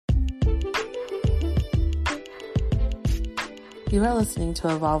You are listening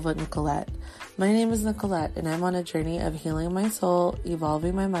to Evolve with Nicolette. My name is Nicolette, and I'm on a journey of healing my soul,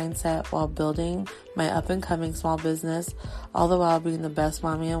 evolving my mindset while building my up-and-coming small business, all the while being the best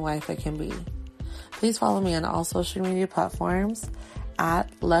mommy and wife I can be. Please follow me on all social media platforms at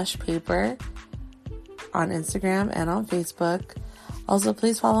Lush Paper on Instagram and on Facebook. Also,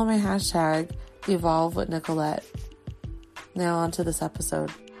 please follow my hashtag Evolve with Nicolette. Now on to this episode.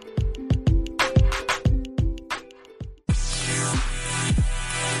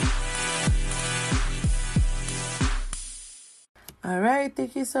 All right,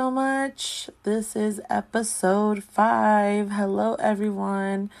 thank you so much. This is episode 5. Hello,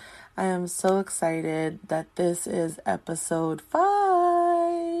 everyone. I am so excited that this is episode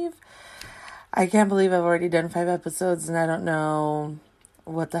 5. I can't believe I've already done 5 episodes, and I don't know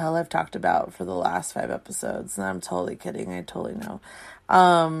what the hell I've talked about for the last 5 episodes. And I'm totally kidding. I totally know.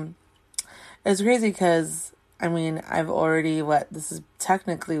 It's crazy because, I've already, this is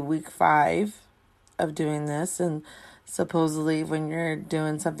technically week 5 of doing this, and supposedly when you're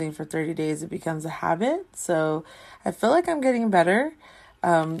doing something for 30 days, it becomes a habit. So I feel like I'm getting better.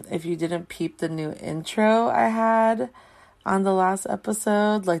 If you didn't peep the new intro I had on the last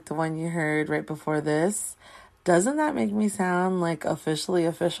episode, like the one you heard right before this, doesn't that make me sound like officially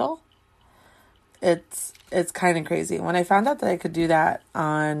official? It's kind of crazy. When I found out that I could do that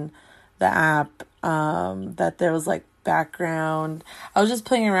on the app, that there was like background, I was just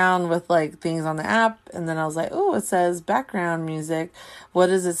playing around with like things on the app, and then I was like, oh, it says background music. What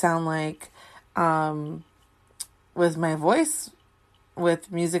does it sound like with my voice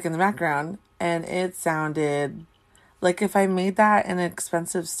with music in the background? And it sounded like if I made that in an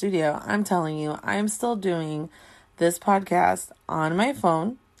expensive studio. I'm telling you, I'm still doing this podcast on my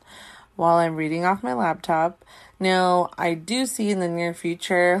phone while I'm reading off my laptop. Now, I do see in the near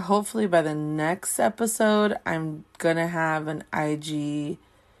future, hopefully by the next episode, I'm going to have an IGTV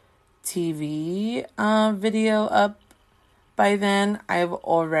video up by then. I've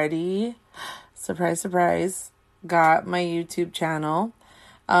already, surprise, surprise, got my YouTube channel.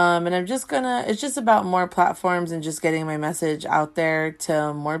 And I'm just it's just about more platforms and just getting my message out there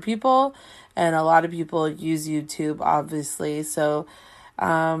to more people. And a lot of people use YouTube, obviously. So,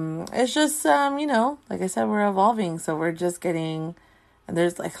 it's just, like I said, we're evolving. So we're just getting, and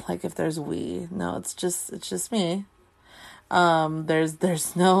there's like if there's no, it's just me. There's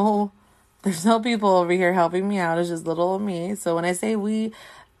no people over here helping me out. It's just little old me. So when I say we,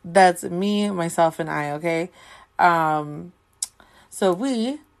 that's me, myself, and I, okay? So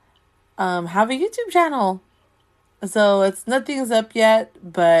we, have a YouTube channel. So nothing's up yet,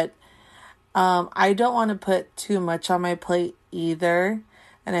 but, I don't want to put too much on my plate either.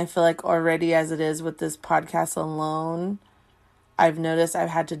 And I feel like already as it is with this podcast alone, I've noticed I've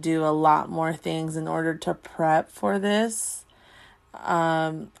had to do a lot more things in order to prep for this.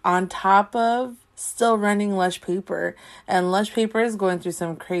 On top of still running Lush Paper. And Lush Paper is going through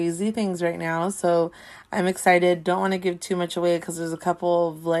some crazy things right now. So I'm excited. Don't want to give too much away because there's a couple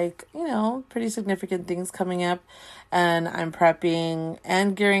of pretty significant things coming up. And I'm prepping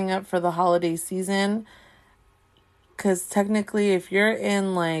and gearing up for the holiday season. Because technically, if you're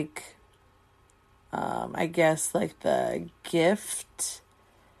in the gift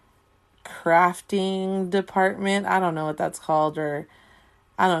crafting department, I don't know what that's called, or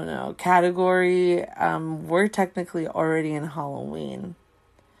I don't know, category, we're technically already in Halloween.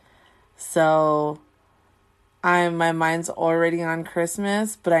 So my mind's already on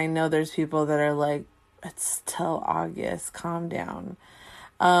Christmas, but I know there's people that are like, it's till August, calm down.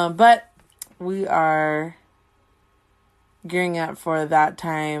 But we are gearing up for that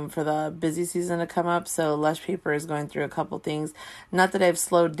time for the busy season to come up. So Lush Paper is going through a couple things. Not that I've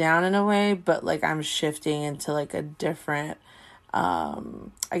slowed down in a way, but I'm shifting into a different,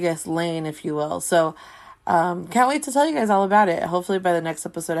 lane, if you will. So, can't wait to tell you guys all about it. Hopefully by the next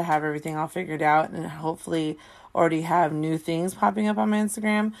episode, I have everything all figured out, and hopefully already have new things popping up on my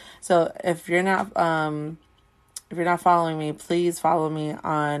Instagram. So if you're not following me, please follow me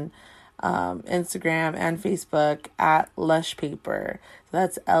on Instagram and Facebook at Lush Paper. So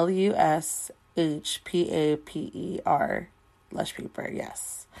that's LUSHPAPER, Lush Paper,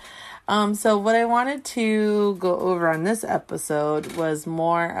 yes. So what I wanted to go over on this episode was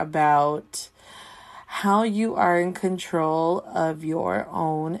more about how you are in control of your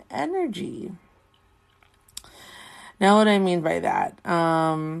own energy. Now, what I mean by that,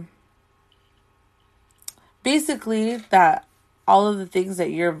 basically that all of the things that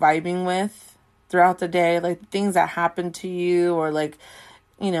you're vibing with throughout the day, like things that happen to you, or let's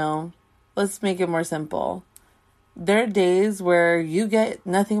make it more simple. There are days where you get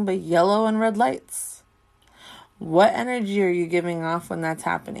nothing but yellow and red lights. What energy are you giving off when that's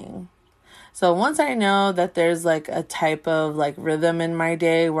happening? So once I know that there's like a type of like rhythm in my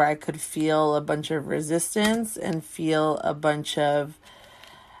day where I could feel a bunch of resistance and feel a bunch of,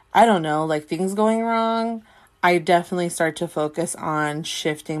 I don't know, like things going wrong, I definitely start to focus on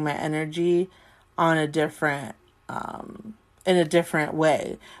shifting my energy on a different, in a different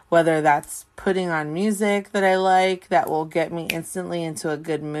way. Whether that's putting on music that I like that will get me instantly into a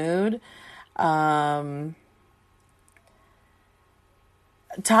good mood.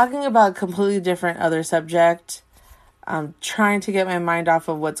 Talking about a completely different other subject. I'm trying to get my mind off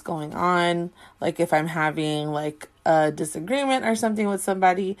of what's going on. Like if I'm having like a disagreement or something with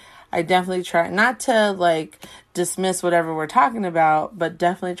somebody, I definitely try not to like dismiss whatever we're talking about, but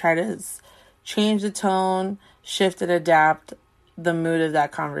definitely try to change the tone, shift and adapt the mood of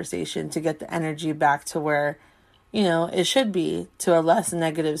that conversation to get the energy back to where, it should be, to a less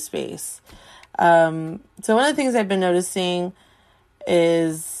negative space. So one of the things I've been noticing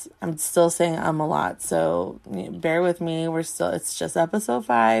is, I'm still saying a lot, so bear with me. It's just episode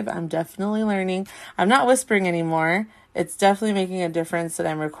 5. I'm definitely learning. I'm not whispering anymore. It's definitely making a difference that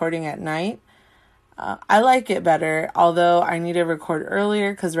I'm recording at night. I like it better, although I need to record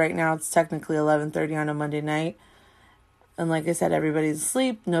earlier because right now it's technically 11:30 on a Monday night. And like I said, everybody's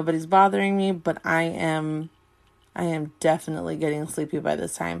asleep. Nobody's bothering me, but I am definitely getting sleepy by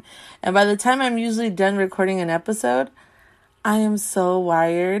this time. And by the time I'm usually done recording an episode, I am so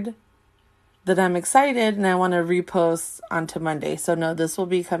wired that I'm excited and I want to repost onto Monday. So no, this will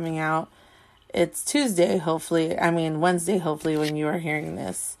be coming out. It's Wednesday, hopefully, when you are hearing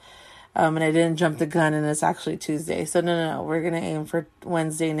this. And I didn't jump the gun and it's actually Tuesday. So no. We're going to aim for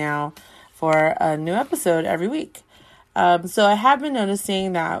Wednesday now for a new episode every week. So I have been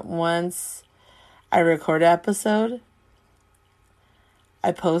noticing that once I record an episode,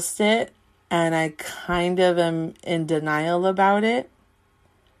 I post it, and I kind of am in denial about it.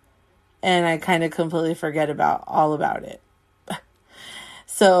 And I kind of completely forget all about it.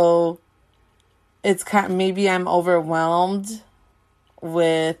 So it's maybe I'm overwhelmed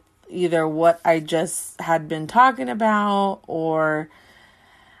with either what I just had been talking about, or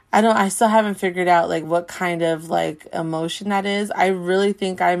I still haven't figured out like what kind of like emotion that is. I really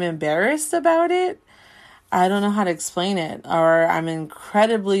think I'm embarrassed about it. I don't know how to explain it, or I'm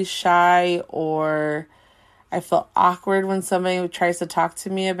incredibly shy, or I feel awkward when somebody tries to talk to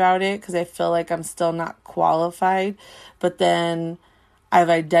me about it because I feel like I'm still not qualified. But then I've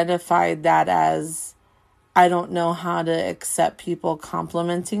identified that as I don't know how to accept people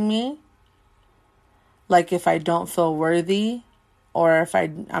complimenting me. Like if I don't feel worthy, or if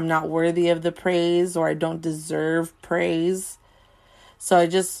I'm not worthy of the praise, or I don't deserve praise. So I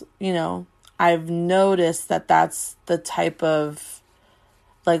just, I've noticed that that's the type of,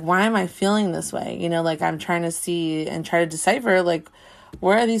 like, why am I feeling this way? Like I'm trying to see and try to decipher, like,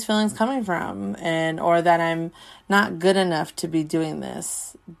 where are these feelings coming from? Or that I'm not good enough to be doing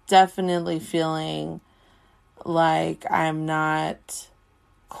this. Definitely feeling like I'm not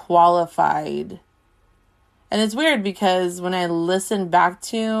qualified. And it's weird because when I listen back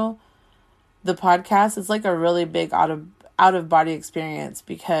to the podcast, it's like a really big out of body experience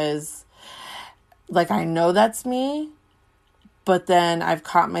because like I know that's me, but then I've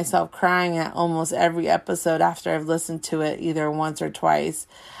caught myself crying at almost every episode after I've listened to it either once or twice.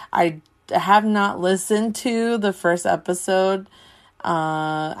 I have not listened to the first episode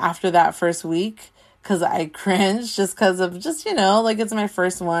after that first week because I cringed just because of like it's my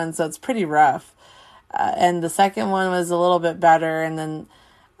first one, so it's pretty rough. And the second one was a little bit better, and then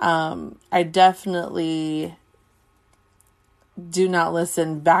I definitely do not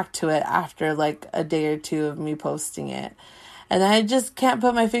listen back to it after like a day or two of me posting it. And I just can't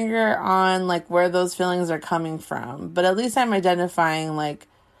put my finger on like where those feelings are coming from. But at least I'm identifying like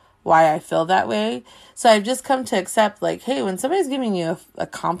why I feel that way. So I've just come to accept like, hey, when somebody's giving you a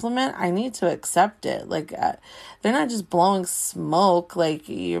compliment, I need to accept it. Like they're not just blowing smoke. Like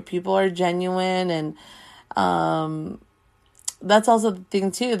your people are genuine. And that's also the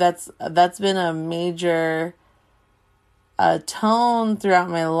thing too. That's been a major tone throughout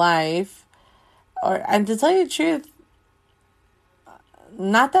my life. And to tell you the truth,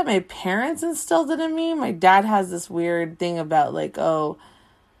 not that my parents instilled it in me. My dad has this weird thing about like, oh,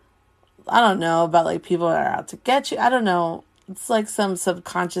 I don't know, about like people that are out to get you. I don't know. It's like some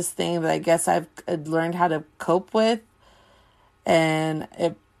subconscious thing that I guess I've learned how to cope with. And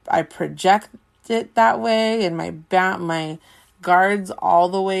I project it that way, and my guards all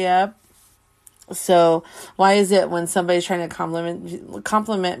the way up. So why is it when somebody's trying to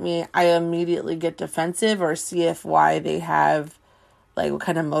compliment me, I immediately get defensive or see if why they have Like, what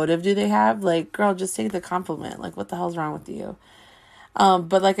kind of motive do they have? Like, girl, just take the compliment. Like, what the hell's wrong with you?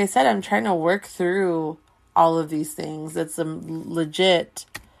 But like I said, I'm trying to work through all of these things. It's a legit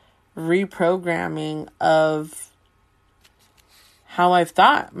reprogramming of how I've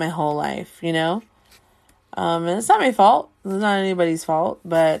thought my whole life, you know? And it's not my fault. It's not anybody's fault,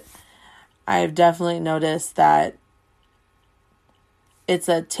 but I've definitely noticed that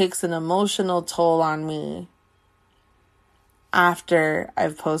takes an emotional toll on me after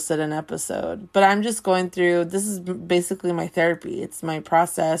I've posted an episode. But I'm just going through, this is basically my therapy. It's my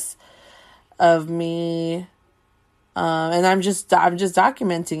process of me, and I'm just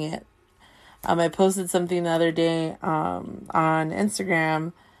documenting it. I posted something the other day on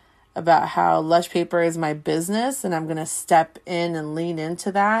Instagram about how Lush Paper is my business, and I'm going to step in and lean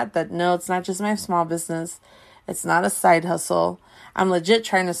into that. That no, it's not just my small business. It's not a side hustle. I'm legit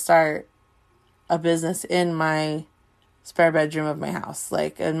trying to start a business in my spare bedroom of my house,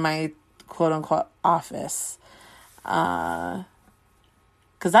 like in my quote unquote office. Because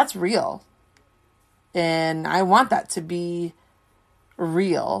that's real. And I want that to be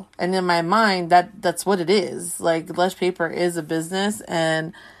real. And in my mind, that's what it is. Like, Lush Paper is a business,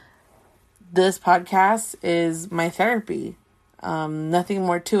 and this podcast is my therapy. Nothing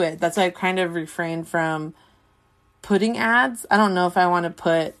more to it. That's why I kind of refrained from putting ads. I don't know if I want to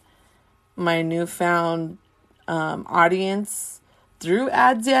put my newfound audience through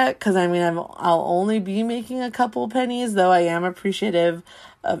ads yet, because I mean, I'll only be making a couple pennies, though I am appreciative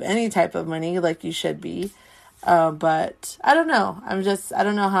of any type of money, like you should be. But I don't know. I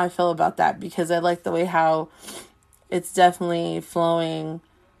don't know how I feel about that, because I like the way how it's definitely flowing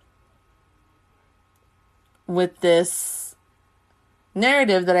with this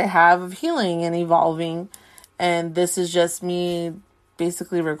narrative that I have of healing and evolving. And this is just me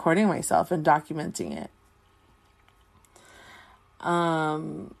basically recording myself and documenting it. I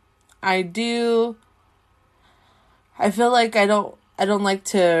feel like I don't like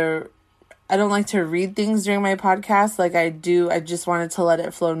to read things during my podcast. Like I just wanted to let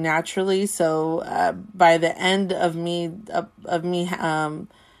it flow naturally. So, by the end of me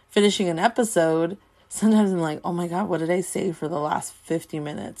finishing an episode, sometimes I'm like, oh my God, what did I say for the last 50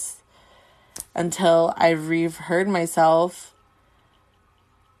 minutes? Until I reheard myself,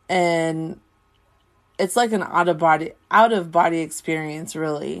 and it's like an out of body experience,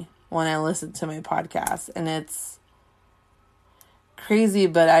 really, when I listen to my podcast. And it's crazy,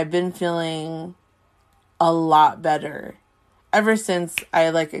 but I've been feeling a lot better ever since I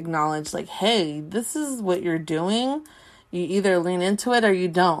acknowledged, hey, this is what you're doing. You either lean into it or you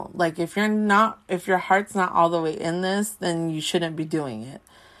don't. Like, if your heart's not all the way in this, then you shouldn't be doing it.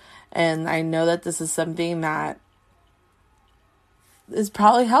 And I know that this is something that is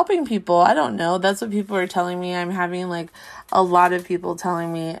probably helping people. I don't know. That's what people are telling me. I'm having a lot of people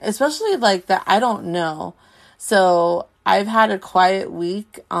telling me, especially that I don't know. So I've had a quiet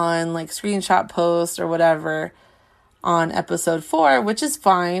week on screenshot posts or whatever on episode 4, which is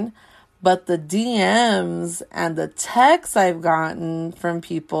fine. But the DMs and the texts I've gotten from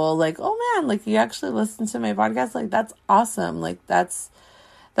people oh man, you actually listen to my podcast. That's awesome.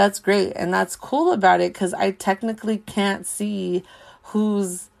 That's great. And that's cool about it, because I technically can't see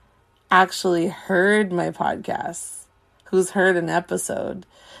who's actually heard my podcast, who's heard an episode.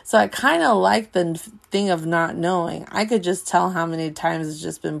 So I kind of like the thing of not knowing. I could just tell how many times it's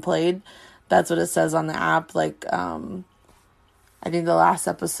just been played. That's what it says on the app. I think the last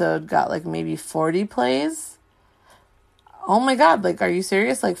episode got maybe 40 plays. Oh my God, are you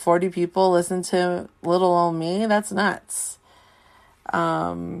serious? 40 people listen to little old me? That's nuts.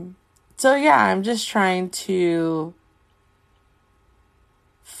 So yeah, I'm just trying to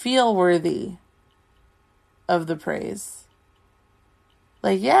feel worthy of the praise.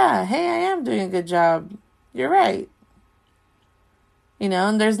 Yeah, hey, I am doing a good job. You're right.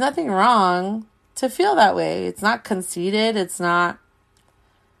 And there's nothing wrong to feel that way. It's not conceited. It's not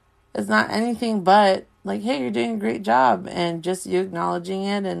anything but hey, you're doing a great job, and just you acknowledging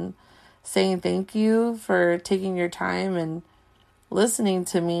it and saying thank you for taking your time and listening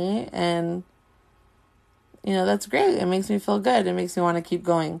to me. And that's great. It makes me feel good. It makes me want to keep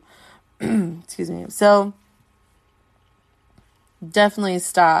going. Excuse me. So definitely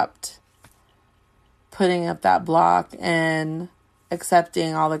stopped putting up that block and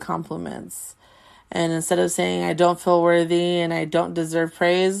accepting all the compliments. And instead of saying I don't feel worthy and I don't deserve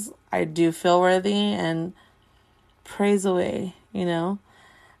praise, I do feel worthy, and praise away,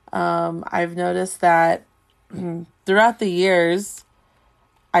 I've noticed that throughout the years,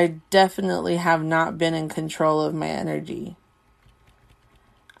 I definitely have not been in control of my energy.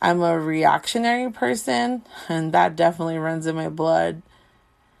 I'm a reactionary person, and that definitely runs in my blood.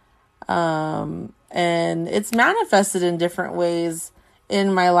 And it's manifested in different ways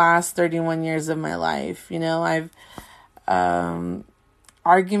in my last 31 years of my life. You know,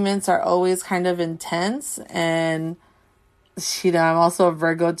 arguments are always kind of intense, and I'm also a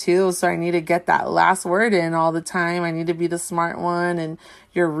Virgo too, so I need to get that last word in all the time. I need to be the smart one, and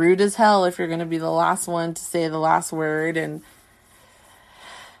you're rude as hell if you're going to be the last one to say the last word. And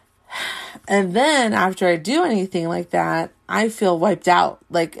then after I do anything like that, I feel wiped out.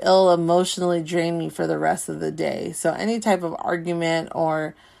 Like, it'll emotionally drain me for the rest of the day. So any type of argument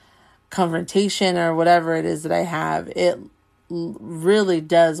or confrontation or whatever it is that I have, it really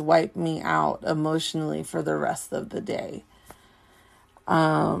does wipe me out emotionally for the rest of the day.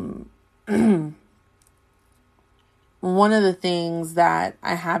 One of the things that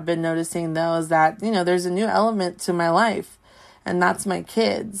I have been noticing, though, is that, you know, there's a new element to my life, and that's my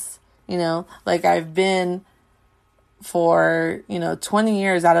kids. You know, like, I've been for, 20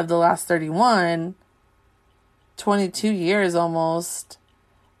 years out of the last 31, 22 years almost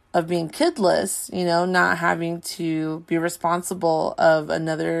of being kidless, not having to be responsible of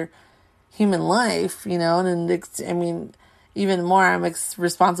another human life, and even more, I'm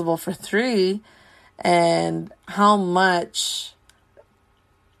responsible for 3, and how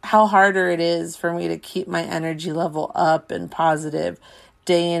harder it is for me to keep my energy level up and positive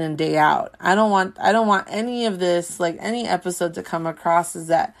day in and day out. I don't want any of this, like any episode, to come across as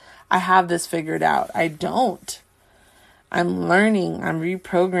that I have this figured out. I don't. I'm learning, I'm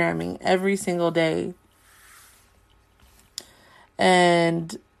reprogramming every single day.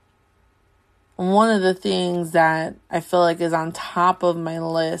 And one of the things that I feel like is on top of my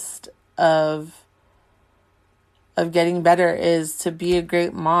list of getting better is to be a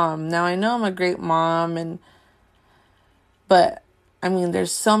great mom. Now, I know I'm a great mom, but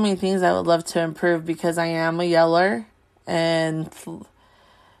there's so many things I would love to improve, because I am a yeller, and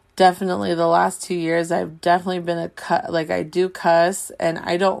definitely the last 2 years I've definitely been I do cuss, and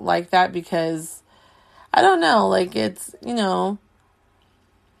I don't like that, because I don't know, like, it's,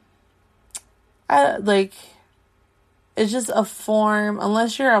 it's just a form.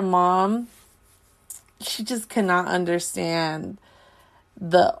 Unless you're a mom, she just cannot understand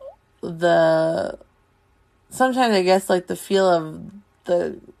the sometimes, I guess, like, the feel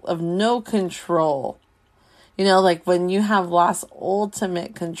of no control. Like, when you have lost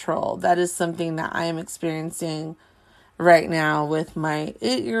ultimate control. That is something that I am experiencing right now with my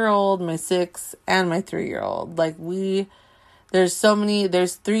 8-year-old, my 6, and my 3-year-old. Like, there's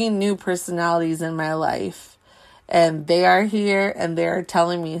 3 new personalities in my life, and they are here, and they are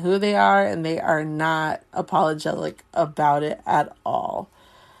telling me who they are, and they are not apologetic about it at all.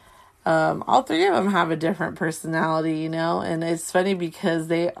 All 3 of them have a different personality, and it's funny because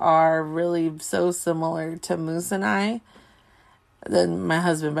they are really so similar to Moose and I, then my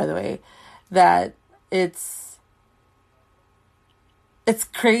husband, by the way, that it's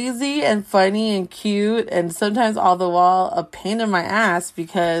crazy and funny and cute, and sometimes all the while a pain in my ass,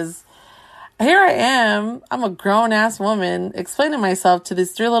 because here I am, I'm a grown-ass woman explaining myself to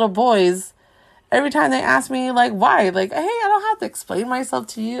these 3 little boys. Every time they ask me, like, why? Like, hey, I don't have to explain myself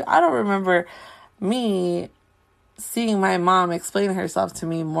to you. I don't remember me seeing my mom explain herself to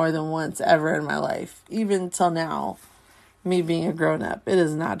me more than once ever in my life. Even till now, me being a grown-up, it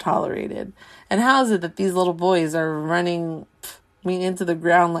is not tolerated. And how is it that these little boys are running me into the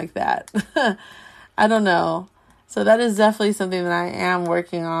ground like that? I don't know. So that is definitely something that I am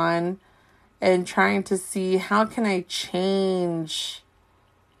working on, and trying to see how can I change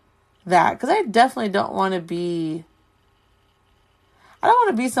that, because I definitely don't want to be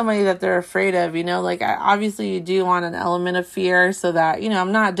somebody that they're afraid of, like, obviously you do want an element of fear, so that,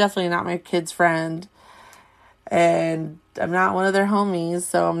 I'm definitely not my kid's friend, and I'm not one of their homies,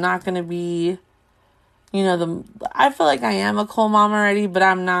 so I'm not going to be, I feel like I am a cool mom already, but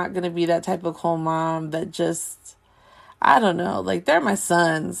I'm not going to be that type of cool mom that just, I don't know, like, they're my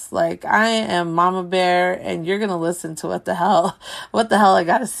sons. Like, I am Mama Bear, and you're going to listen to what the hell I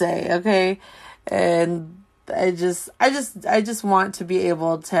got to say. Okay. And I just want to be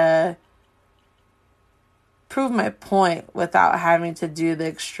able to prove my point without having to do the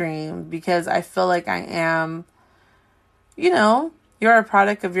extreme, because I feel like I am, you're a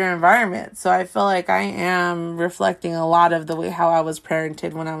product of your environment. So I feel like I am reflecting a lot of the way how I was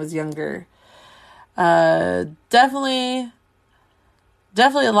parented when I was younger. Definitely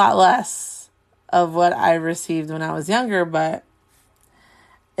a lot less of what I received when I was younger, but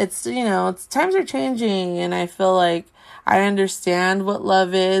it's, times are changing, and I feel like I understand what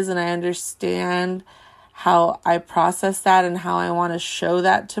love is, and I understand how I process that and how I want to show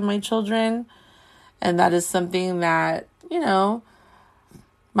that to my children. And that is something that,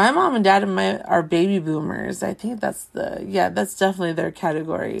 my mom and dad are baby boomers. I think that's definitely their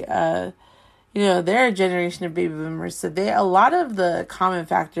category. They're a generation of baby boomers. So a lot of the common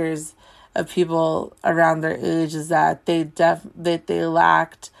factors of people around their age is that they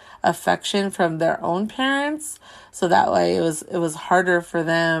lacked affection from their own parents. So that way it was harder for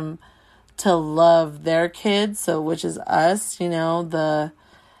them to love their kids. So, which is us, I know that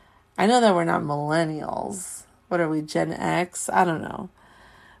we're not millennials. What are we, Gen X? I don't know.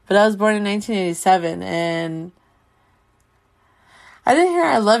 But I was born in 1987, and I didn't hear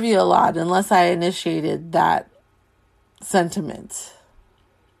I love you a lot unless I initiated that sentiment.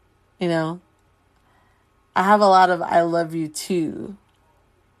 I have a lot of I love you too.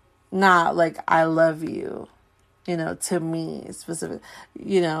 Not like I love you, to me specific.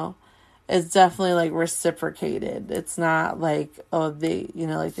 It's definitely like reciprocated. It's not like, they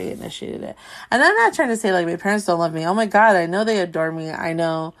initiated it. And I'm not trying to say like my parents don't love me. Oh my God, I know they adore me. I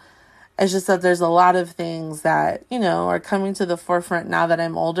know. It's just that there's a lot of things that, are coming to the forefront now that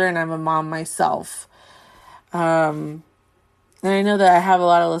I'm older and I'm a mom myself. And I know that I have a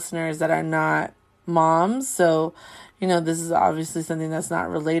lot of listeners that are not moms. So, this is obviously something that's not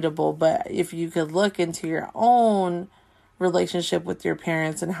relatable. But if you could look into your own relationship with your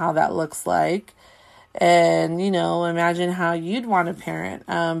parents and how that looks like, and imagine how you'd want to parent,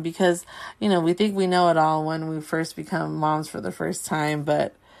 because we think we know it all when we first become moms for the first time,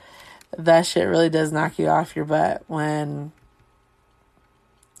 but that shit really does knock you off your butt when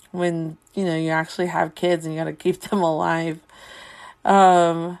you actually have kids and you got to keep them alive.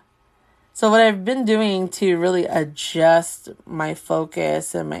 So what I've been doing to really adjust my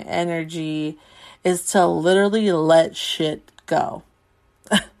focus and my energy is to literally let shit go.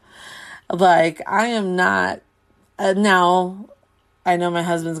 Like, I am not, now, I know my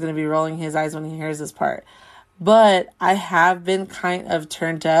husband's going to be rolling his eyes when he hears this part, but I have been kind of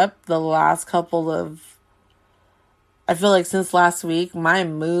turned up the last I feel like since last week, my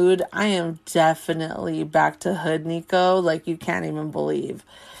mood, I am definitely back to hood Nico, like you can't even believe.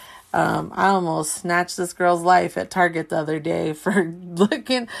 I almost snatched this girl's life at Target the other day for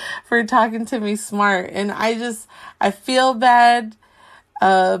talking to me smart. And I feel bad.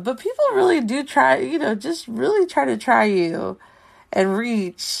 But people really do try, just really try to try you and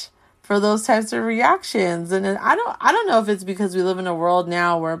reach for those types of reactions. And I don't know if it's because we live in a world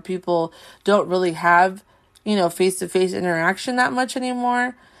now where people don't really have, face-to-face interaction that much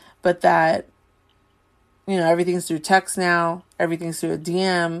anymore, but that, everything's through text now, everything's through a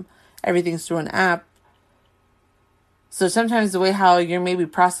DM, everything's through an app. So sometimes the way how you're maybe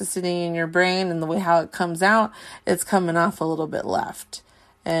processing it in your brain and the way how it comes out, it's coming off a little bit left.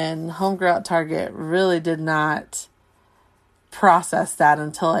 And homegirl at Target really did not process that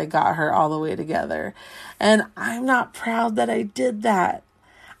until I got her all the way together. And I'm not proud that I did that.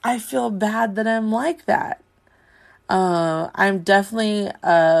 I feel bad that I'm like that. I'm definitely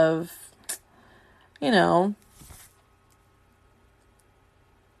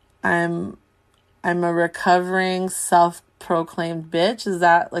I'm a recovering self-proclaimed bitch. Is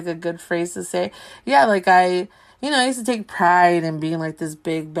that like a good phrase to say? Yeah, like I used to take pride in being like this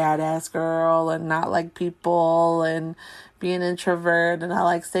big badass girl and not like people and being an introvert and I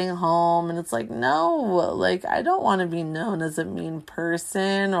like staying home. And it's like, no, like I don't want to be known as a mean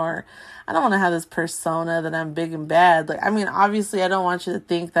person, or I don't want to have this persona that I'm big and bad. Like, I mean, obviously I don't want you to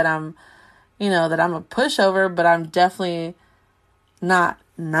think that I'm a pushover, but I'm definitely not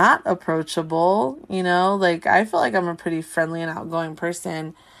approachable, like I feel like I'm a pretty friendly and outgoing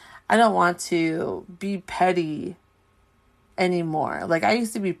person. I don't want to be petty anymore. Like I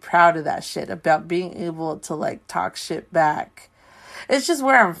used to be proud of that shit about being able to like talk shit back. It's just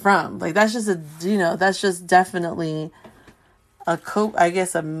where I'm from. Like that's just definitely a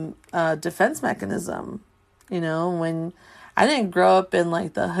defense mechanism. When I didn't grow up in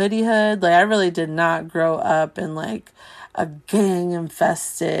like the hoodie hood, like I really did not grow up in like a gang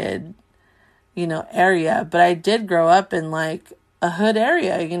infested, area, but I did grow up in like a hood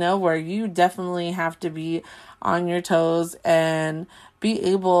area, where you definitely have to be on your toes and be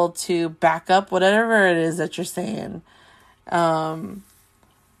able to back up whatever it is that you're saying. But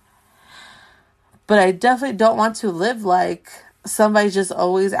I definitely don't want to live like somebody's just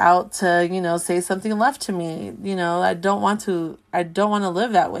always out to, say something left to me. I don't want to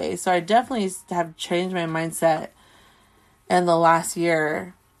live that way. So I definitely have changed my mindset in the last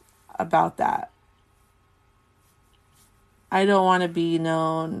year about that. I don't want to be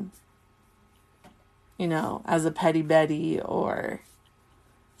known, as a petty Betty or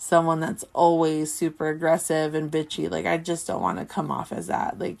someone that's always super aggressive and bitchy. Like, I just don't want to come off as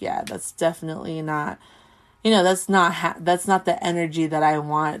that. Like, yeah, that's definitely not, that's not that's not the energy that I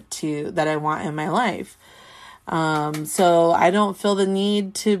want in my life. So I don't feel the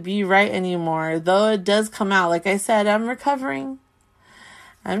need to be right anymore, though it does come out. Like I said, I'm recovering.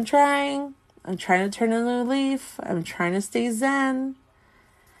 I'm trying to turn a new leaf. I'm trying to stay zen.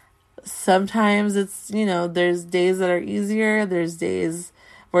 Sometimes it's, there's days that are easier. There's days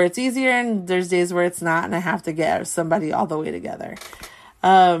where it's easier and there's days where it's not, and I have to get somebody all the way together.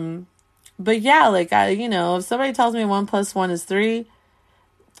 But yeah, like if somebody tells me 1 + 1 is 3,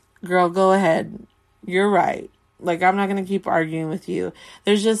 girl, go ahead. You're right. Like, I'm not going to keep arguing with you.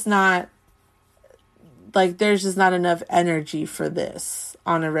 There's just not enough energy for this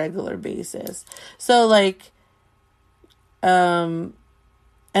on a regular basis. So like, and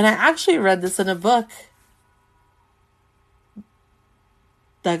I actually read this in a book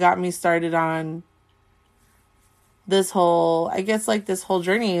that got me started on this whole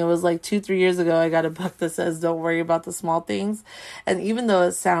journey. It was like 2-3 years ago. I got a book that says, don't worry about the small things. And even though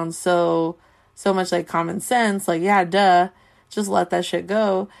it sounds so much like common sense, like, yeah, duh, just let that shit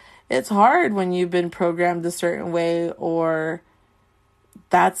go. It's hard when you've been programmed a certain way, or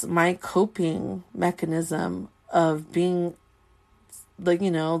that's my coping mechanism of being like,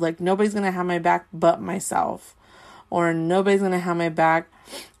 nobody's going to have my back but myself, or nobody's going to have my back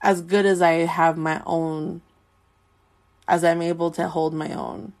as good as I have my own, as I'm able to hold my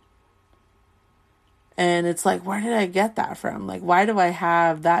own. And it's like, where did I get that from? Like, why do I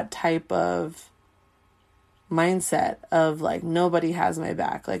have that type of mindset of like, nobody has my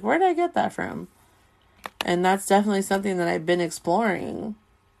back? Like, where did I get that from? And that's definitely something that I've been exploring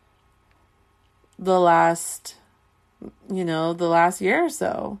the last year or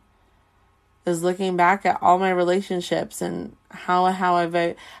so, is looking back at all my relationships and how have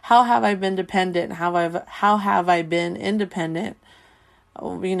I been dependent? How have I been independent?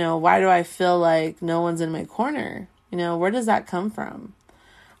 Why do I feel like no one's in my corner? Where does that come from?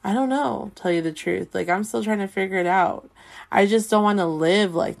 I don't know, tell you the truth. Like, I'm still trying to figure it out. I just don't want to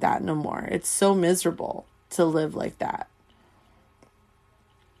live like that no more. It's so miserable to live like that.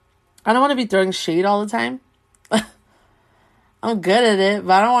 I don't want to be throwing shade all the time. I'm good at it,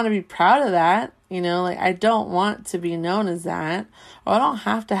 but I don't want to be proud of that. Like, I don't want to be known as that. Or I don't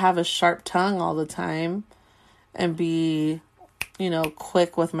have to have a sharp tongue all the time and be,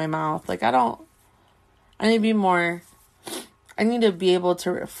 quick with my mouth. Like, I need to be more, I need to be able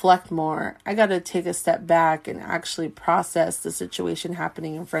to reflect more. I got to take a step back and actually process the situation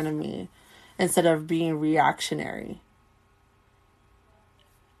happening in front of me instead of being reactionary.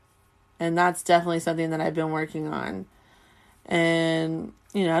 And that's definitely something that I've been working on. And,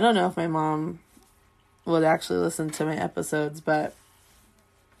 I don't know if my mom would actually listen to my episodes, but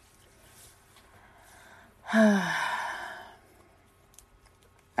with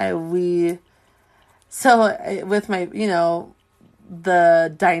my,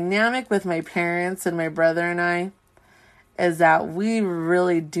 the dynamic with my parents and my brother and I is that we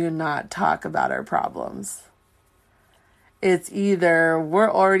really do not talk about our problems. It's either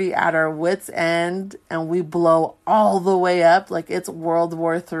we're already at our wit's end and we blow all the way up like it's World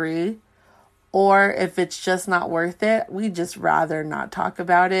War III, or if it's just not worth it, we just rather not talk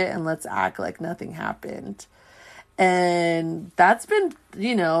about it and let's act like nothing happened. And that's been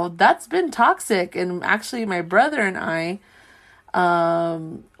toxic. And actually my brother and I,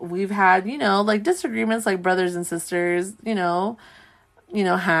 we've had, like disagreements like brothers and sisters,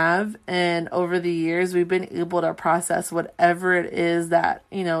 have, and over the years we've been able to process whatever it is that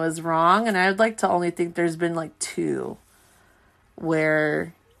is wrong. And I'd like to only think there's been like 2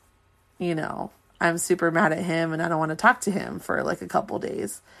 where I'm super mad at him and I don't want to talk to him for like a couple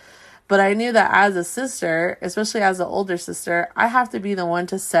days. But I knew that as a sister, especially as an older sister, I have to be the one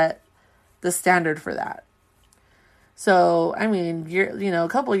to set the standard for that. So I mean, a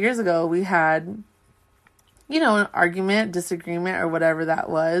couple of years ago we had an argument, disagreement, or whatever that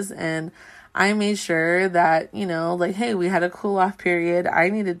was. And I made sure that, hey, we had a cool off period. I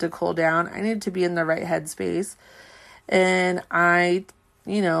needed to cool down. I needed to be in the right headspace. And I,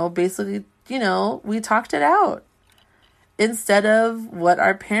 basically, we talked it out. Instead of what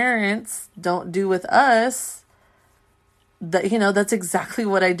our parents don't do with us, that's exactly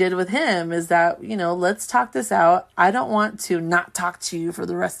what I did with him, is that, let's talk this out. I don't want to not talk to you for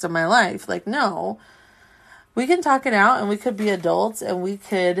the rest of my life. Like, no. We can talk it out and we could be adults and we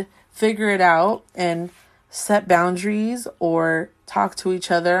could figure it out and set boundaries or talk to each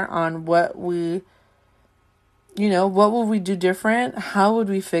other on what would we do different? How would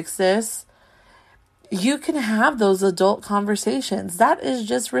we fix this? you can have those adult conversations. That is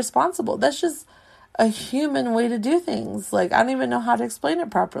just responsible. That's just a human way to do things. Like, I don't even know how to explain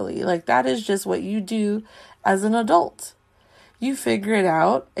it properly. Like, that is just what you do as an adult. You figure it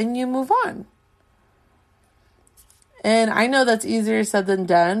out and you move on. And I know that's easier said than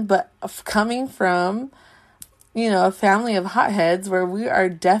done, but coming from, a family of hotheads where we are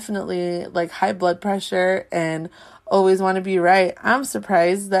definitely like high blood pressure and always want to be right, I'm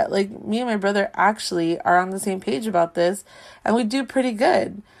surprised that like me and my brother actually are on the same page about this, and we do pretty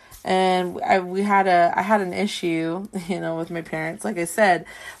good. And I had an issue, with my parents. Like I said,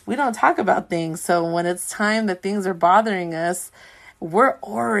 we don't talk about things. So when it's time that things are bothering us, we're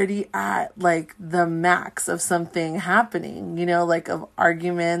already at like the max of something happening, like of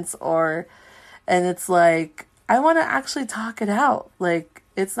arguments and it's like, I want to actually talk it out. Like,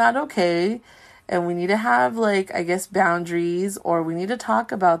 it's not okay. And we need to have like, I guess, boundaries, or we need to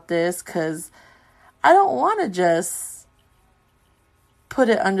talk about this, because I don't want to just put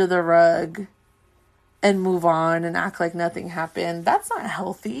it under the rug and move on and act like nothing happened. That's not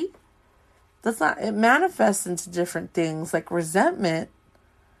healthy. It manifests into different things like resentment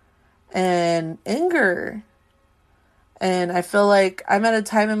and anger. And I feel like I'm at a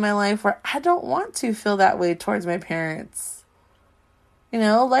time in my life where I don't want to feel that way towards my parents.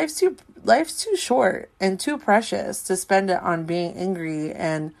 Life's too short and too precious to spend it on being angry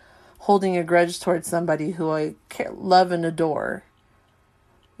and holding a grudge towards somebody who I love and adore.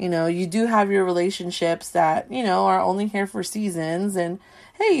 You do have your relationships that, are only here for seasons, and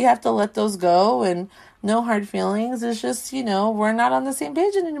hey, you have to let those go, and no hard feelings. It's just, we're not on the same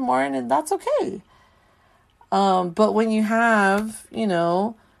page anymore, and that's okay. But when you have,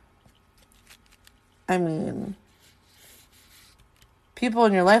 people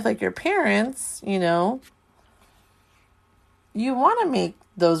in your life like your parents, you want to make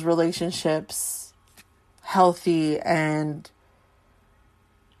those relationships healthy, and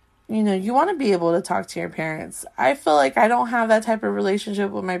you want to be able to talk to your parents. I feel like I don't have that type of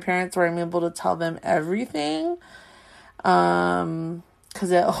relationship with my parents where I'm able to tell them everything.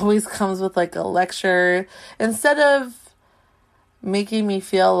 Because it always comes with like a lecture. Instead of making me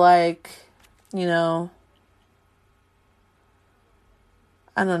feel like, I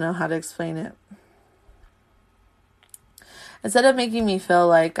don't know how to explain it. Instead of making me feel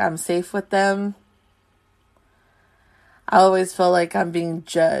like I'm safe with them, I always feel like I'm being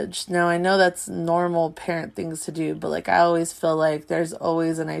judged. Now, I know that's normal parent things to do, but like I always feel like there's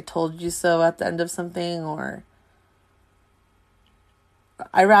always an I told you so at the end of something, or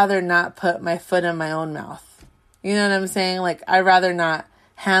I'd rather not put my foot in my own mouth. You know what I'm saying? Like, I'd rather not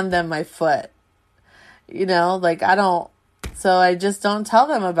hand them my foot. Like so I just don't tell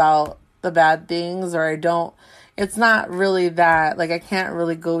them about the bad things, or it's not really that, like I can't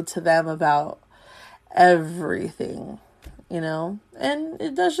really go to them about everything. And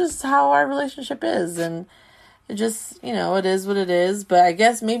that's just how our relationship is. And it just, it is what it is. But I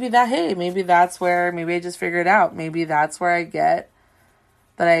guess maybe that's where, maybe I just figured out. Maybe that's where I get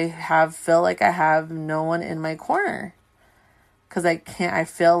that feel like I have no one in my corner. Because I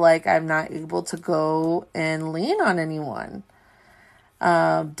feel like I'm not able to go and lean on anyone.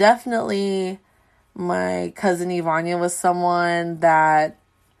 Definitely my cousin Ivania was someone that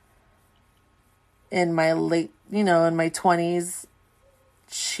in my in my 20s,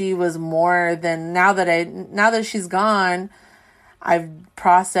 she was more than, now that she's gone, I've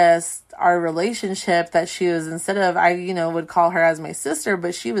processed our relationship, that she was, instead of, I would call her as my sister,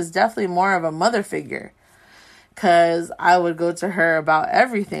 but she was definitely more of a mother figure, because I would go to her about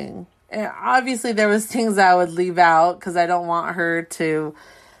everything. And obviously there was things I would leave out because I don't want her to,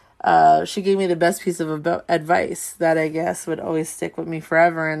 she gave me the best piece of advice that I guess would always stick with me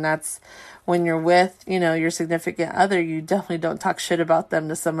forever. And that's, when you're with, your significant other, you definitely don't talk shit about them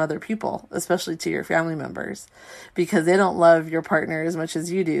to some other people, especially to your family members, because they don't love your partner as much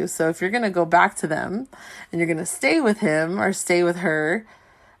as you do. So if you're going to go back to them and you're going to stay with him or stay with her,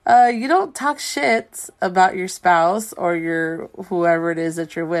 you don't talk shit about your spouse or your whoever it is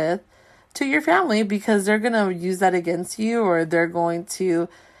that you're with to your family, because they're going to use that against you, or they're going to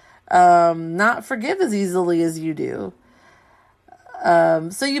not forgive as easily as you do.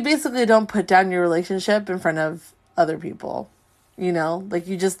 So you basically don't put down your relationship in front of other people, like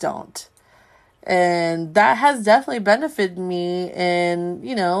you just don't. And that has definitely benefited me. And,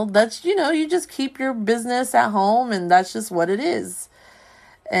 that's, you just keep your business at home, and that's just what it is.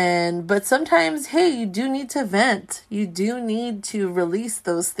 But sometimes, hey, you do need to vent. You do need to release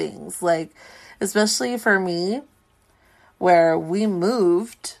those things. Like, especially for me, where we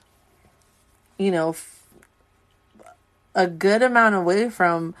moved, a good amount away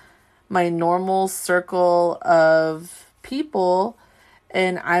from my normal circle of people,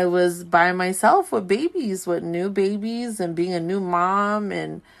 and I was by myself with babies, with new babies, and being a new mom,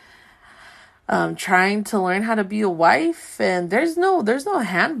 and trying to learn how to be a wife. And there's no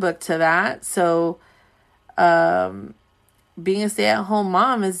handbook to that. So being a stay-at-home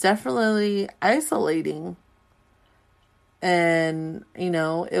mom is definitely isolating. And,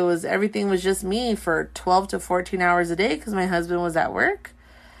 everything was just me for 12 to 14 hours a day because my husband was at work.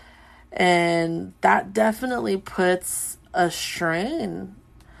 And that definitely puts a strain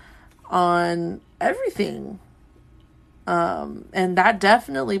on everything. And that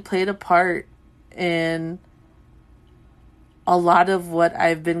definitely played a part in a lot of what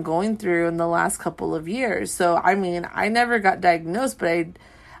I've been going through in the last couple of years. So, I never got diagnosed, but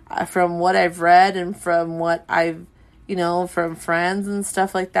from what I've read and from what I've, from friends and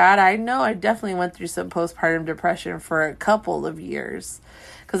stuff like that, I know I definitely went through some postpartum depression for a couple of years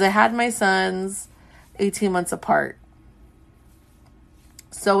because I had my sons 18 months apart.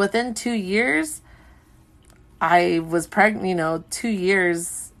 So within 2 years, I was pregnant, 2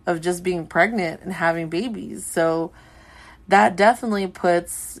 years of just being pregnant and having babies. So that definitely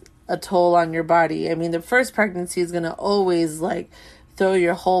puts a toll on your body. The first pregnancy is going to always throw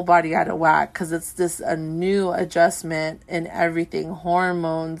your whole body out of whack because it's a new adjustment in everything,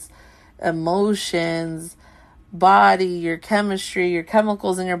 hormones, emotions, body, your chemistry, your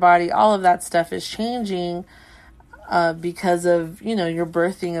chemicals in your body, all of that stuff is changing because of, you're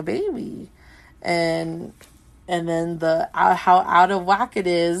birthing a baby. And then how out of whack it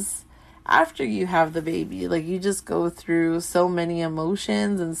is after you have the baby. You just go through so many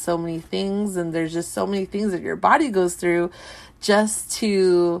emotions and so many things, and there's just so many things that your body goes through just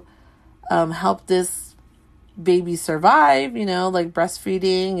to help this baby survive, like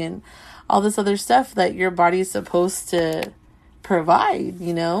breastfeeding and all this other stuff that your body's supposed to provide,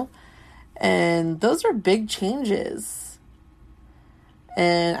 and those are big changes.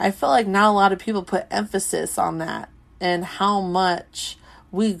 And I feel like not a lot of people put emphasis on that and how much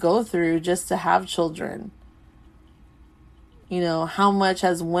we go through just to have children. How much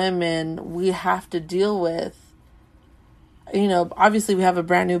as women we have to deal with. Obviously we have a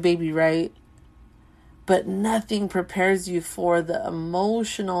brand new baby, right? But nothing prepares you for the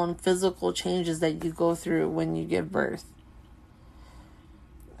emotional and physical changes that you go through when you give birth.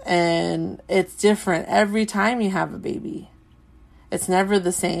 And it's different every time you have a baby. It's never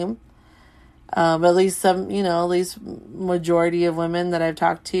the same. At least at least majority of women that I've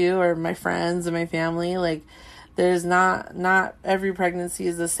talked to, or my friends and my family, there's not every pregnancy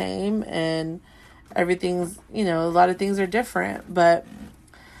is the same, and everything's, a lot of things are different, but,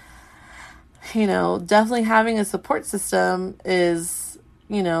 definitely having a support system is,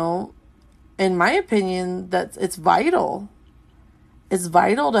 in my opinion, it's vital. It's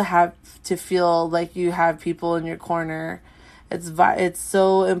vital to feel like you have people in your corner. It's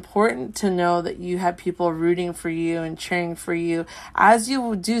so important to know that you have people rooting for you and cheering for you as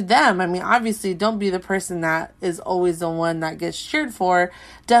you do them. Obviously, don't be the person that is always the one that gets cheered for.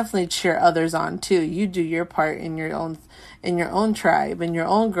 Definitely cheer others on too. You do your part in your own tribe, in your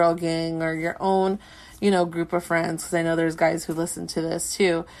own girl gang, or your own, group of friends. Because I know there's guys who listen to this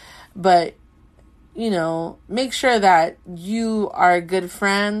too, but make sure that you are a good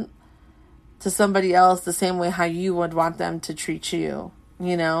friend to somebody else the same way how you would want them to treat you,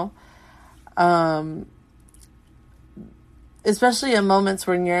 especially in moments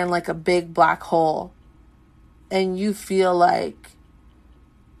when you're in a big black hole and you feel like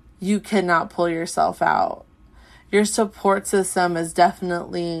you cannot pull yourself out. Your support system is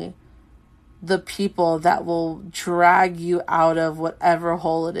definitely the people that will drag you out of whatever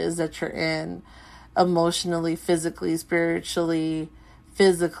hole it is that you're in, emotionally, physically, spiritually,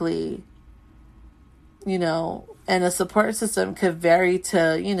 physically. And a support system could vary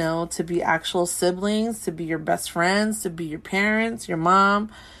to, to be actual siblings, to be your best friends, to be your parents, your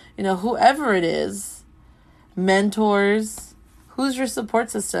mom, whoever it is, mentors. Who's your support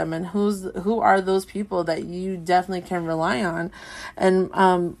system, and who are those people that you definitely can rely on? And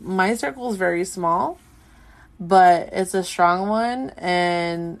my circle is very small, but it's a strong one,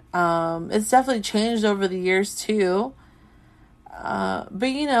 and it's definitely changed over the years too. But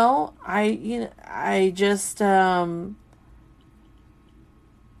I just,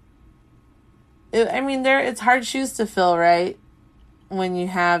 it's hard shoes to fill, right? When you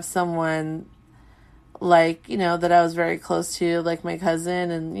have someone that I was very close to, like my cousin,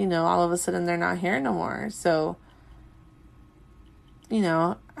 and, all of a sudden they're not here no more. So,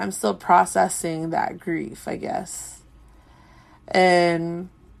 I'm still processing that grief, I guess. And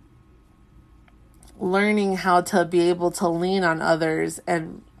learning how to be able to lean on others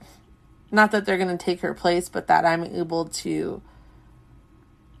and Not that they're going to take her place, but that I'm able to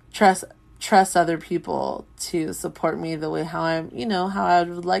trust other people to support me the way how how I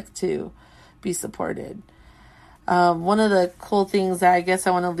would like to be supported. One of the cool things that I guess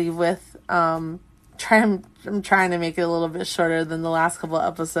I want to leave with, I'm trying to make it a little bit shorter than the last couple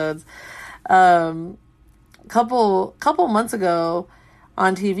of episodes. Couple months ago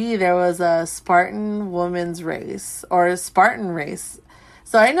on TV, there was a Spartan women's race, or a Spartan race.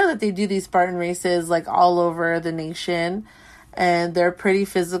 So I know that they do these Spartan races like all over the nation, and they're pretty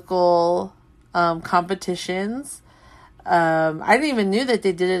physical competitions. I didn't even knew that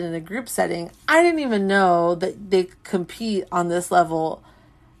they did it in a group setting. I didn't even know that they compete on this level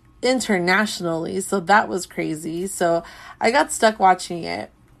internationally. So that was crazy. So I got stuck watching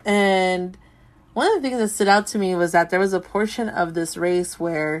it. And one of the things that stood out to me was that there was a portion of this race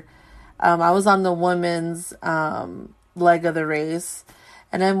where I was on the women's leg of the race.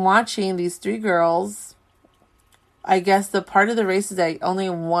 And I'm watching these three girls. I guess the part of the race is that only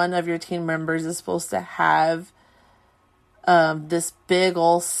one of your team members is supposed to have this big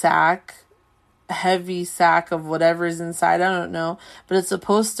old heavy sack of whatever's inside. I don't know, but it's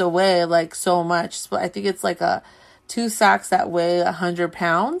supposed to weigh like so much. So I think it's like 2 sacks that weigh 100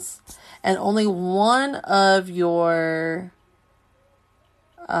 pounds, and only one of your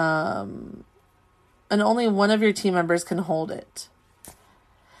team members can hold it.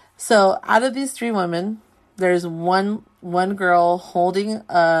 So out of these 3 women, there's one girl holding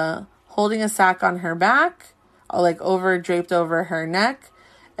a sack on her back, like draped over her neck,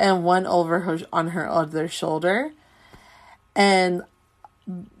 and one on her other shoulder. And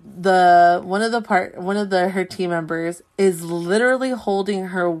her team members is literally holding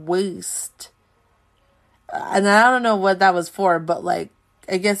her waist. And I don't know what that was for, but like,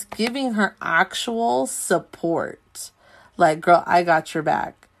 I guess giving her actual support. Like, girl, I got your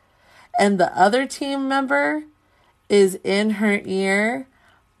back. And the other team member is in her ear,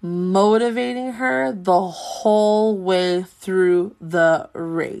 motivating her the whole way through the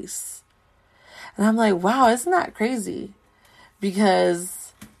race. And I'm like, wow, isn't that crazy?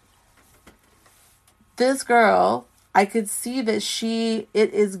 Because this girl, I could see that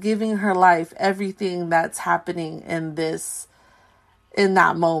it is giving her life everything that's happening in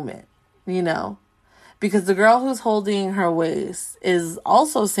that moment, Because the girl who's holding her waist is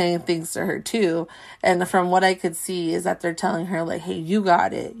also saying things to her too. And from what I could see is that they're telling her like, hey, you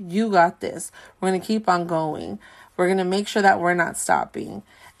got it. You got this. We're going to keep on going. We're going to make sure that we're not stopping.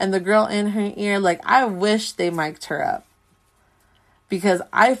 And the girl in her ear, like, I wish they mic'd her up. Because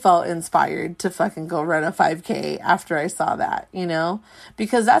I felt inspired to fucking go run a 5K after I saw that,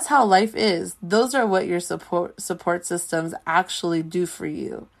 Because that's how life is. Those are what your support systems actually do for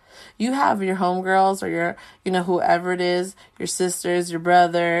you. You have your homegirls or your, whoever it is, your sisters, your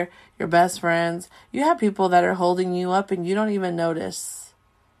brother, your best friends. You have people that are holding you up and you don't even notice.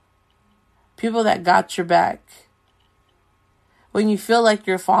 People that got your back. When you feel like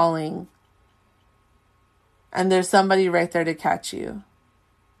you're falling and there's somebody right there to catch you.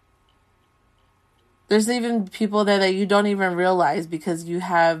 There's even people there that you don't even realize because you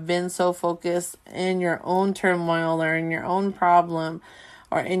have been so focused in your own turmoil or in your own problem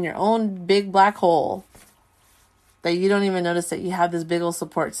or in your own big black hole that you don't even notice that you have this big old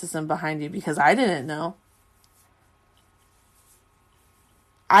support system behind you, because I didn't know.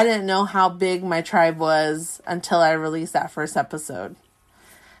 I didn't know how big my tribe was until I released that first episode.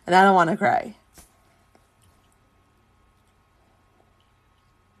 And I don't want to cry.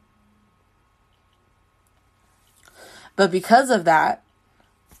 But because of that,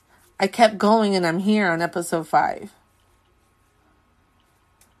 I kept going and I'm here on episode 5.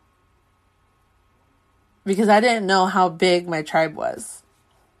 Because I didn't know how big my tribe was.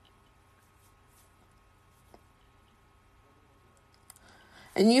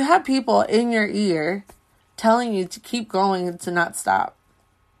 And you have people in your ear telling you to keep going and to not stop.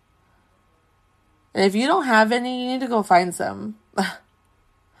 And if you don't have any, you need to go find some.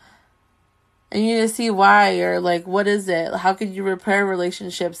 And you need to see why, or like, what is it? How could you repair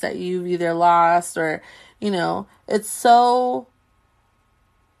relationships that you've either lost or, it's so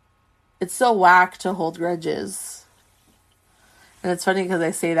whack to hold grudges. And it's funny because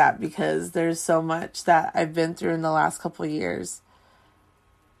I say that because there's so much that I've been through in the last couple of years.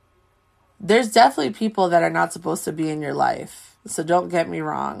 There's definitely people that are not supposed to be in your life. So don't get me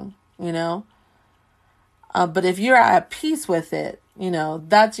wrong, but if you're at peace with it,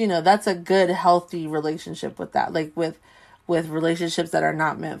 that's a good, healthy relationship with that. Like with relationships that are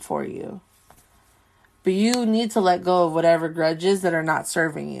not meant for you. But you need to let go of whatever grudges that are not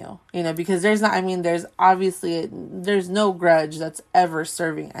serving you, because there's no grudge that's ever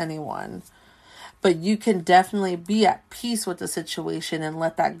serving anyone. But you can definitely be at peace with the situation and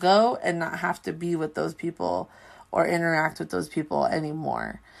let that go and not have to be with those people or interact with those people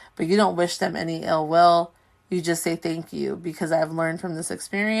anymore. But you don't wish them any ill will. You just say thank you because I've learned from this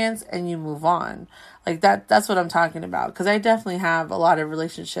experience, and you move on. Like that's what I'm talking about. Because I definitely have a lot of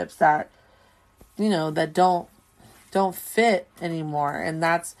relationships that, that don't fit anymore. And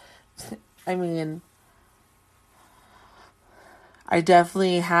that's, I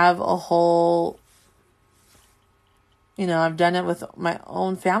definitely have a whole, I've done it with my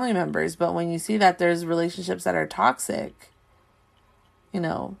own family members. But when you see that there's relationships that are toxic,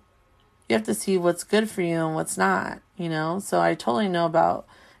 you have to see what's good for you and what's not, So I totally know about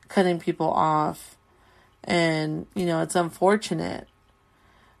cutting people off. And, it's unfortunate.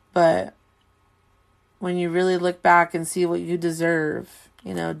 But when you really look back and see what you deserve,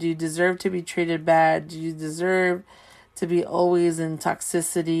 do you deserve to be treated bad? Do you deserve to be always in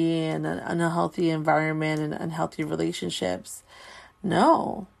toxicity and an unhealthy environment and unhealthy relationships?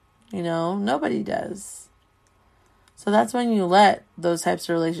 No, nobody does. So that's when you let those types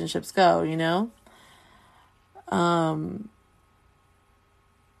of relationships go,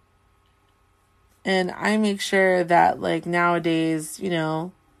 And I make sure that, like, nowadays,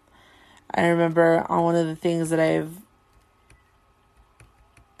 I remember on one of the things that I've,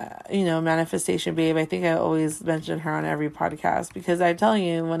 Manifestation Babe, I think I always mention her on every podcast, because I'm telling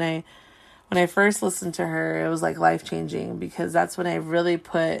you, when I first listened to her, it was like life-changing, because that's when I really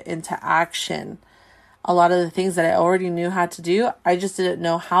put into action a lot of the things that I already knew how to do. I just didn't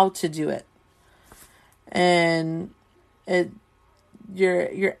know how to do it. And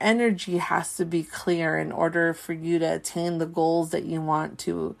your energy has to be clear in order for you to attain the goals that you want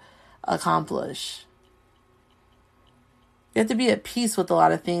to accomplish. You have to be at peace with a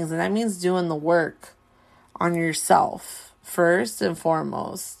lot of things, and that means doing the work on yourself first and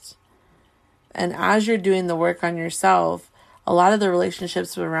foremost. And as you're doing the work on yourself, a lot of the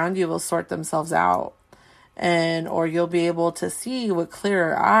relationships around you will sort themselves out. Or you'll be able to see with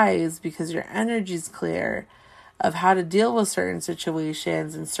clearer eyes, because your energy's clear, of how to deal with certain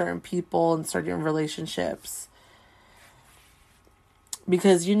situations and certain people and certain relationships.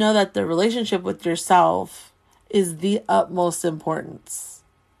 Because you know that the relationship with yourself is the utmost importance.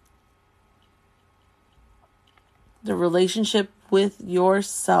 The relationship with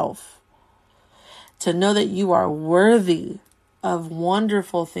yourself. To know that you are worthy of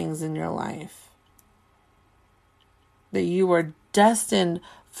wonderful things in your life. That you are destined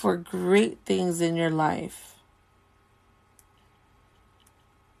for great things in your life.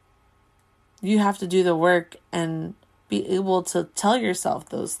 You have to do the work and be able to tell yourself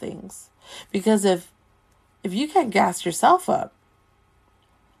those things. Because if you can't gas yourself up,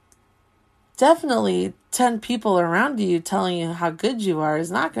 definitely 10 people around you telling you how good you are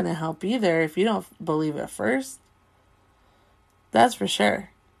is not going to help either if you don't believe it first. That's for sure.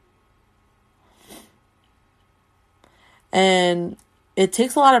 And it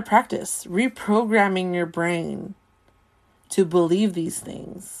takes a lot of practice, reprogramming your brain to believe these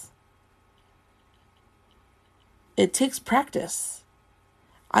things. It takes practice.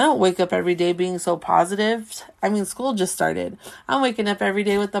 I don't wake up every day being so positive. School just started. I'm waking up every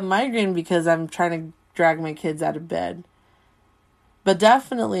day with a migraine because I'm trying to drag my kids out of bed. But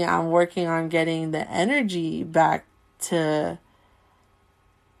definitely I'm working on getting the energy back to,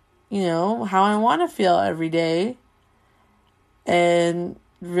 how I want to feel every day. And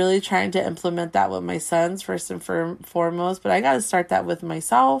really trying to implement that with my sons first and foremost. But I got to start that with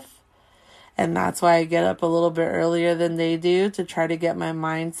myself. And that's why I get up a little bit earlier than they do, to try to get my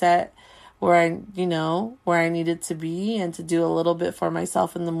mindset where I need it to be, and to do a little bit for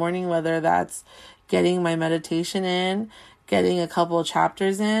myself in the morning, whether that's getting my meditation in, getting a couple of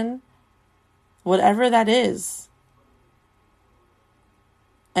chapters in, whatever that is.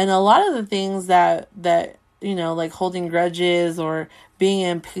 And a lot of the things that like holding grudges or being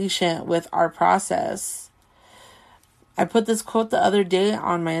impatient with our process. I put this quote the other day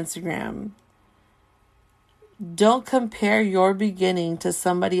on my Instagram. Don't compare your beginning to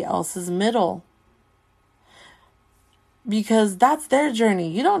somebody else's middle. Because that's their journey.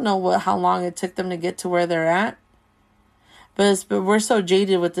 You don't know how long it took them to get to where they're at. But we're so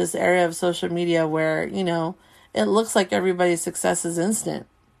jaded with this area of social media where, it looks like everybody's success is instant.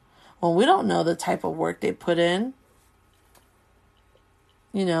 Well, we don't know the type of work they put in.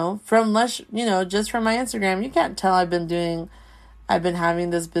 Just from my Instagram, you can't tell I've been having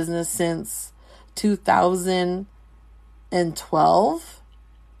this business since 2012.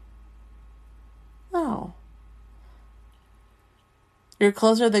 No. You're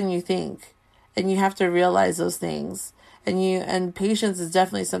closer than you think. And you have to realize those things. And patience is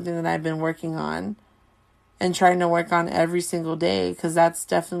definitely something that I've been working on and trying to work on every single day, because that's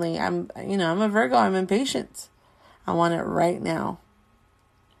definitely, I'm a Virgo, I'm impatient. I want it right now.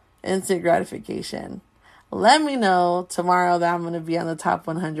 Instant gratification. Let me know tomorrow that I'm going to be on the top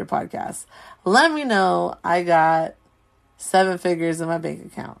 100 podcast. Let me know I got 7 figures in my bank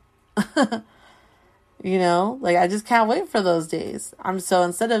account. I just can't wait for those days. So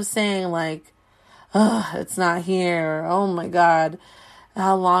instead of saying like, oh, it's not here, or, oh my God,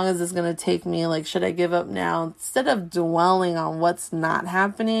 how long is this going to take me? Like, should I give up now? Instead of dwelling on what's not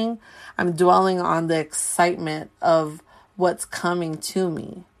happening, I'm dwelling on the excitement of what's coming to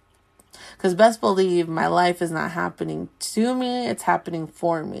me. Because best believe my life is not happening to me, it's happening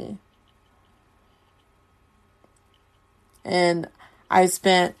for me. And I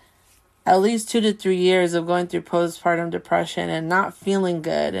spent at least 2 to 3 years of going through postpartum depression and not feeling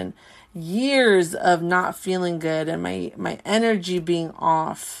good, and years of not feeling good, and my energy being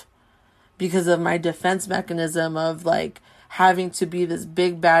off because of my defense mechanism of like having to be this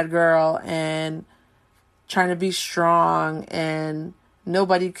big bad girl and trying to be strong, and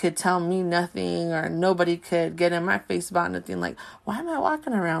nobody could tell me nothing, or nobody could get in my face about nothing. Like, why am I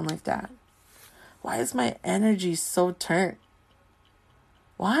walking around like that? Why is my energy so turned?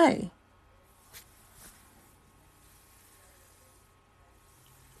 Why?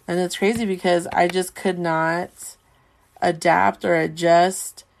 And it's crazy because I just could not adapt or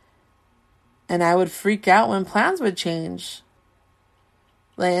adjust. And I would freak out when plans would change.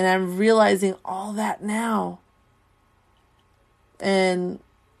 And I'm realizing all that now. And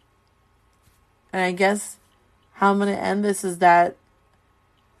I guess how I'm going to end this is that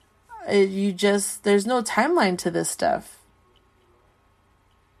there's no timeline to this stuff.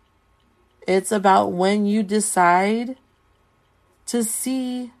 It's about when you decide to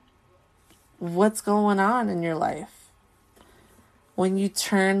see what's going on in your life. When you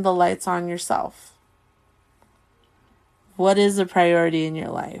turn the lights on yourself. What is a priority in your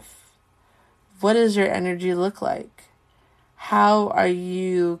life? What does your energy look like? How are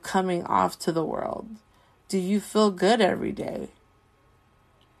you coming off to the world? Do you feel good every day?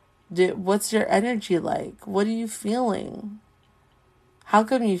 What's your energy like? What are you feeling? How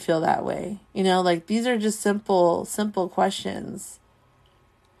come you feel that way? These are just simple questions.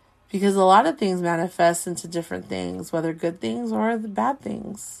 Because a lot of things manifest into different things, whether good things or the bad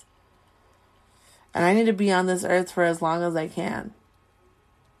things. And I need to be on this earth for as long as I can.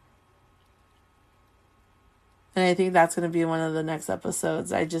 And I think that's going to be one of the next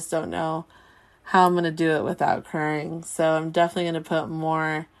episodes. I just don't know how I'm going to do it without crying. So I'm definitely going to put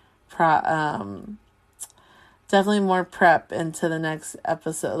more prep into the next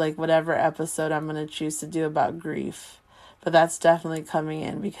episode, like whatever episode I'm going to choose to do about grief. But that's definitely coming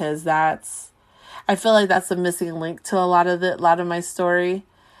in, because I feel like that's a missing link to a lot of my story.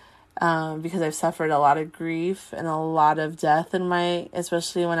 Because I've suffered a lot of grief and a lot of death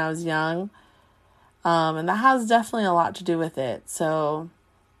especially when I was young. And that has definitely a lot to do with it. So,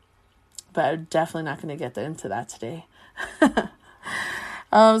 but I'm definitely not going to get into that today.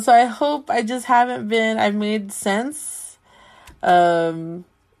 So I hope I've made sense.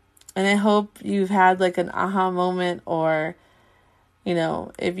 And I hope you've had like an aha moment, or,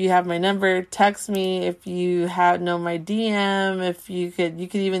 if you have my number, text me. If you know my DM, if you could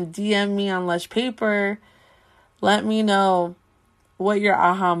even DM me on Lush Paper. Let me know what your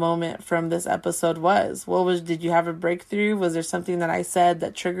aha moment from this episode was. Did you have a breakthrough? Was there something that I said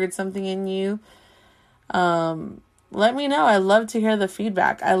that triggered something in you? Let me know. I love to hear the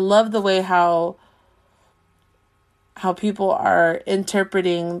feedback. I love the way how people are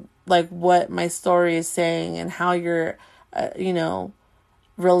interpreting like what my story is saying, and how you're,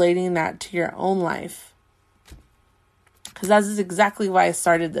 relating that to your own life. Because that is exactly why I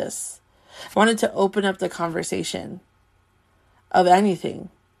started this. I wanted to open up the conversation of anything.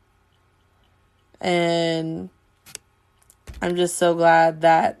 And I'm just so glad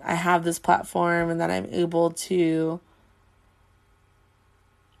that I have this platform, and that I'm able to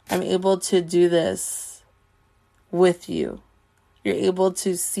do this with you. You're able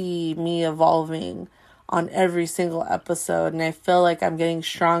to see me evolving on every single episode. And I feel like I'm getting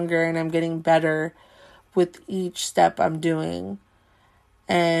stronger and I'm getting better with each step I'm doing.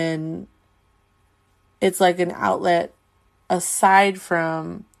 And it's like an outlet aside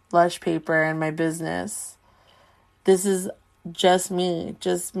from Lush Paper and my business. This is just me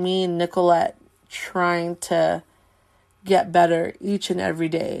and Nicolette trying to get better each and every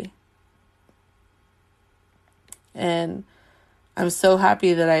day. And I'm so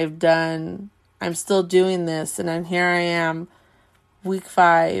happy that I've done I'm still doing this, and here I am, week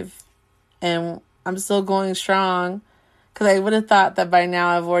 5, and I'm still going strong. Because I would have thought that by now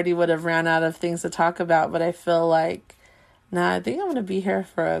I've already would have ran out of things to talk about, but I feel like, nah, I think I'm going to be here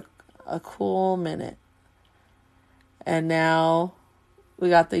for a cool minute. And now we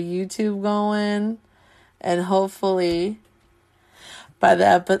got the YouTube going, and hopefully by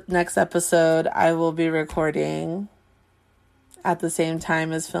the next episode, I will be recording at the same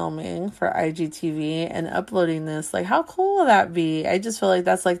time as filming for IGTV and uploading this. Like, how cool will that be? I just feel like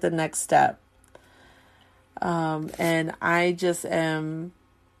that's like the next step. And I just am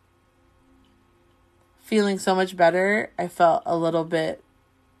feeling so much better. I felt a little bit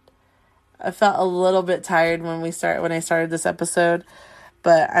tired when I started this episode,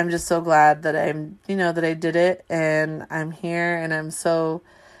 but I'm just so glad that that I did it, and I'm here, and I'm so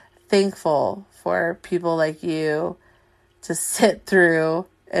thankful for people like you to sit through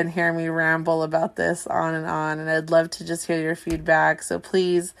and hear me ramble about this on, and I'd love to just hear your feedback. So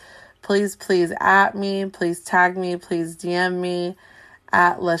please at me, please tag me, please DM me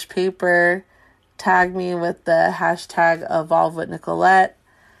at Lush Paper, tag me with the hashtag Evolve with Nicolette.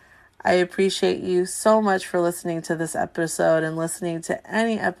 I appreciate you so much for listening to this episode and listening to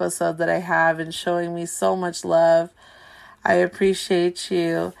any episode that I have and showing me so much love. I appreciate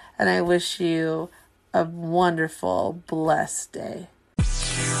you, and I wish you a wonderful, blessed day.